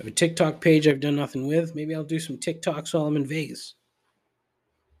 I have a TikTok page I've done nothing with. Maybe I'll do some TikToks while I'm in Vegas.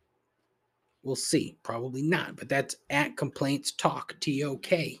 We'll see. Probably not, but that's at Complaints Talk, TOK.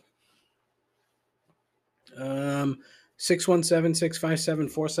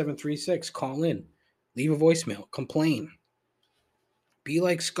 617-657-4736. Call in. Leave a voicemail. Complain. Be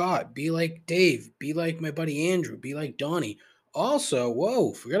like Scott. Be like Dave. Be like my buddy Andrew. Be like Donnie. Also,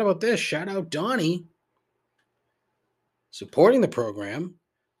 whoa, forgot about this. Shout out Donnie. Supporting the program.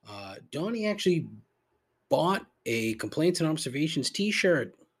 Donnie actually bought a Complaints and Observations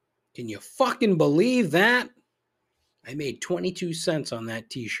t-shirt. Can you fucking believe that? I made 22 cents on that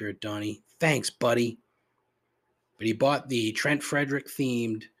t-shirt, Donnie. Thanks, buddy. But he bought the Trent Frederick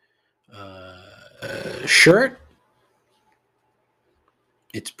themed shirt.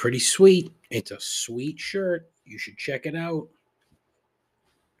 It's pretty sweet. It's a sweet shirt. You should check it out.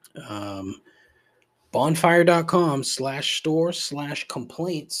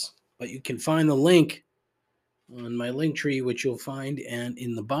 Bonfire.com/store/complaints. But you can find the link on my link tree, which you'll find and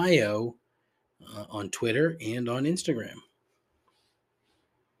in the bio on Twitter and on Instagram.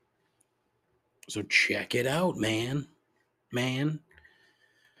 So check it out, man.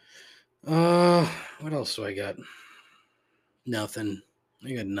 What else do I got? Nothing.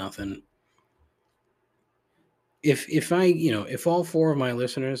 I got nothing. If all four of my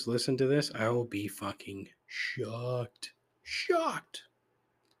listeners listen to this, I will be fucking shocked.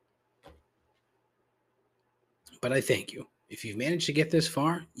 But I thank you. If you've managed to get this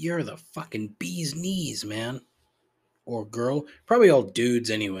far, you're the fucking bee's knees, man. Or girl. Probably all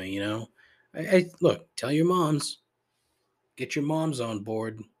dudes anyway, I look, tell your moms. Get your moms on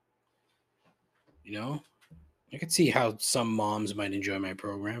board. I could see how some moms might enjoy my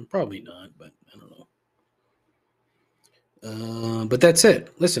program. Probably not, but I don't know. But that's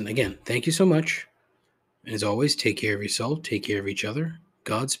it. Listen, again, thank you so much. And as always, take care of yourself, take care of each other.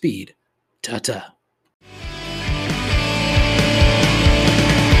 Godspeed. Ta-ta.